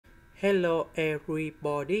Hello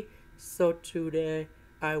everybody, so today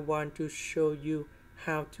I want to show you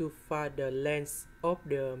how to find the length of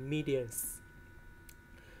the medians.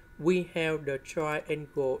 We have the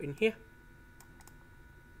triangle in here.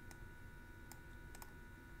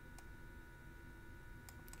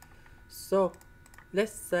 So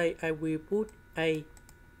let's say I will put A,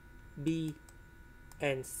 B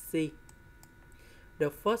and C. The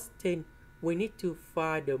first thing we need to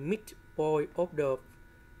find the midpoint of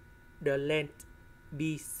the length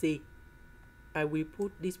BC. I will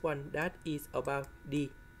put this one that is about D,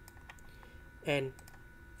 and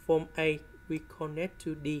from A we connect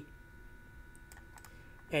to D,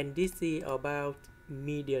 and this is about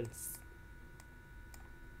medians.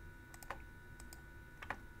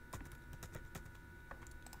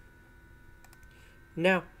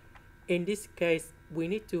 Now in this case we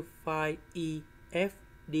need to find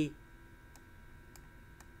EFD.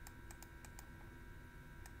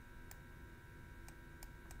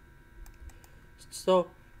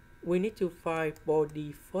 So we need to find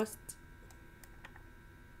body first,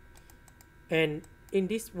 and in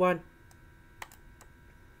this one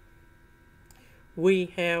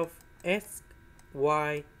we have S,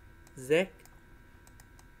 Y, Z,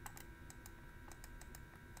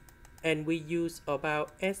 and we use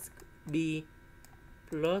about SB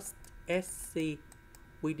plus SC,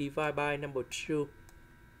 we divide by number 2.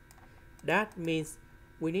 That means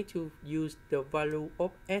we need to use the value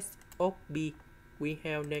of S of B. We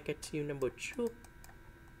have negative number 2,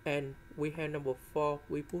 and we have number 4.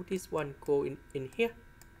 We put this one go in here.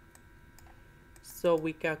 So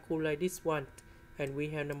we calculate this one, and we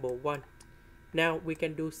have number 1. Now we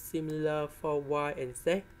can do similar for Y and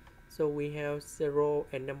Z. So we have 0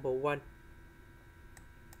 and number 1.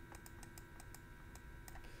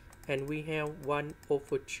 And we have 1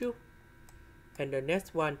 over 2. And the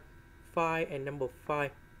next one, 5 and number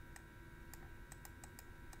 5.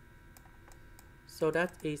 So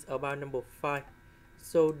that is about number 5.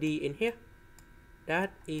 So D in here,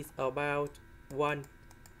 that is about 1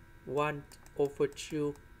 over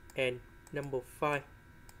 2 and number 5.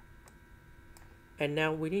 And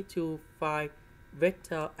now we need to find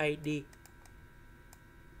vector ID.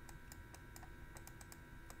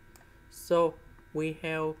 So we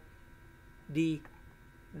have D,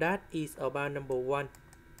 that is about number 1.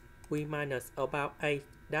 We minus about 8,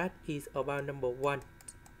 that is about number 1.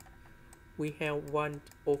 We have 1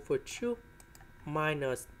 over 2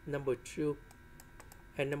 minus number 2,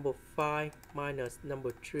 and number 5 minus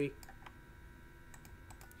number 3.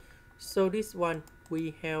 So this one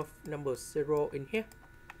we have number 0 in here.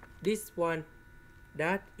 This one,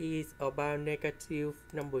 that is about negative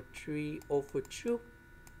number 3 over 2.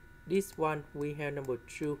 This one we have number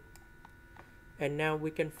 2. And now we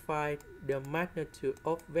can find the magnitude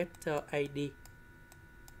of vector ID.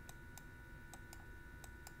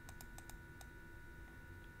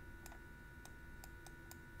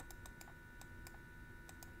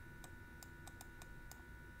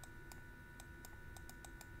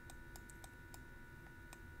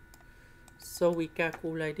 So we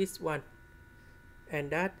calculate this one,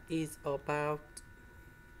 and that is about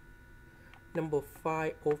number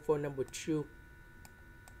 5 over number 2.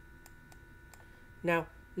 Now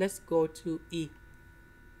let's go to E.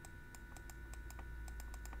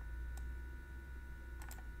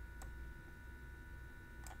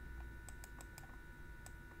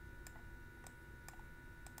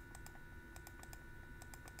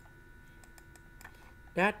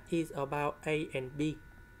 That is about A and B.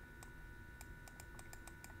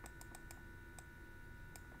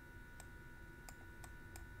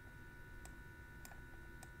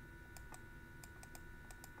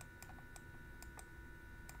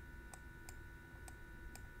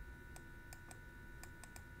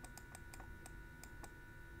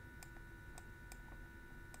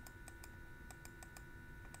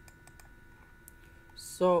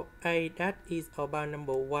 So A, that is about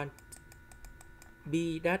number 1.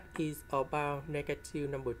 B, that is about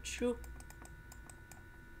negative number 2.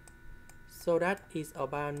 So that is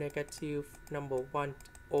about negative number 1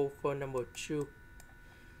 over number 2.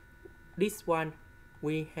 This one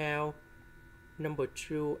we have number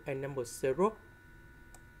 2 and number 0.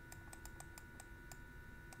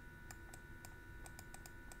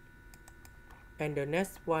 And the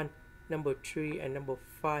next one, number 3 and number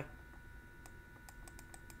 5.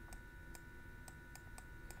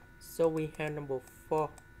 So we have number 4.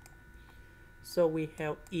 So we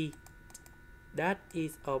have E, that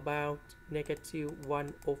is about negative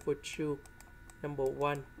 1 over 2, number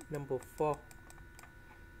 1, number 4.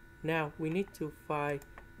 Now we need to find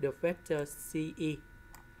the vector CE.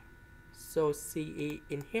 So CE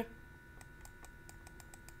in here,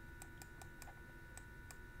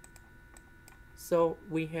 So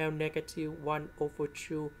we have negative 1 over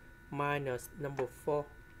 2 minus number 4.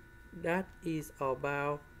 That is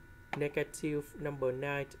about negative number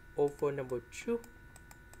 9 over number 2.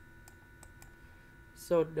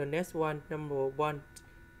 So the next one, number 1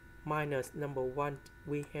 minus number 1,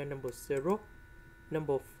 we have number 0.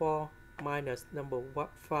 Number 4 minus number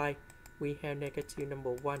 5, we have negative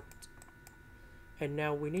number 1. And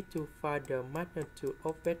now we need to find the magnitude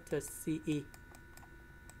of vector CE.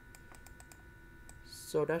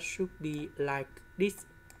 So that should be like this.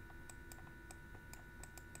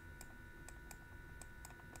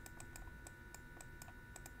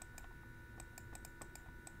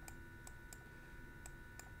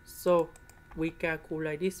 So we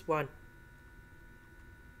calculate this one.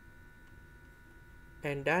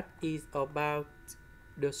 And that is about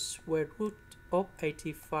the square root of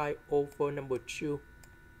 85 over number 2.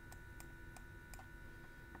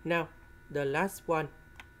 Now, the last one.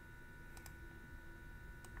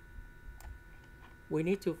 We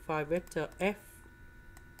need to find vector f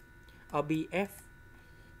or bf.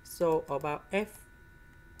 So about f,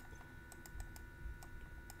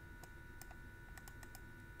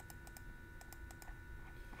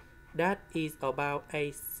 that is about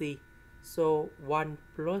AC. So 1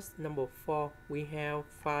 plus number 4, we have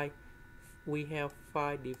 5. We have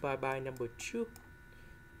 5 divided by number 2.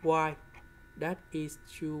 Y, that is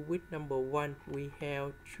 2 with number 1, we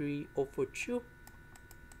have 3 over 2.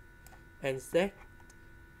 And Z,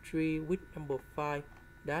 3 with number 5,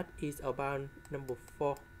 that is about number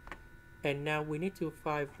 4. And now we need to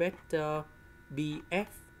find vector BF.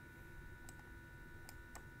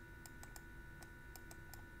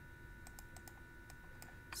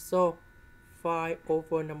 So 5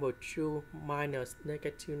 over number 2 minus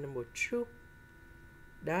negative number 2,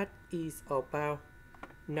 that is about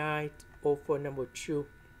 9 over number 2.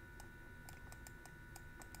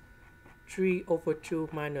 3 over 2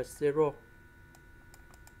 minus 0.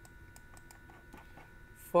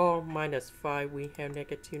 4 minus 5, we have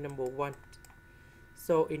negative number 1.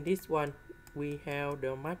 So in this one, we have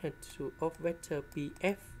the magnitude of vector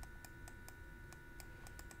BF.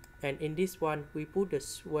 And in this one, we put the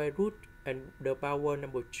square root and the power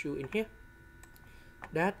number 2 in here.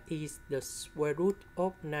 That is the square root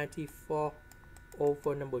of 94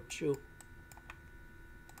 over number 2.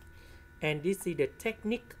 And this is the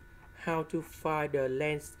technique how to find the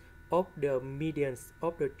length of the medians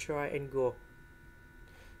of the triangle.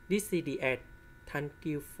 This is the end. Thank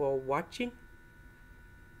you for watching.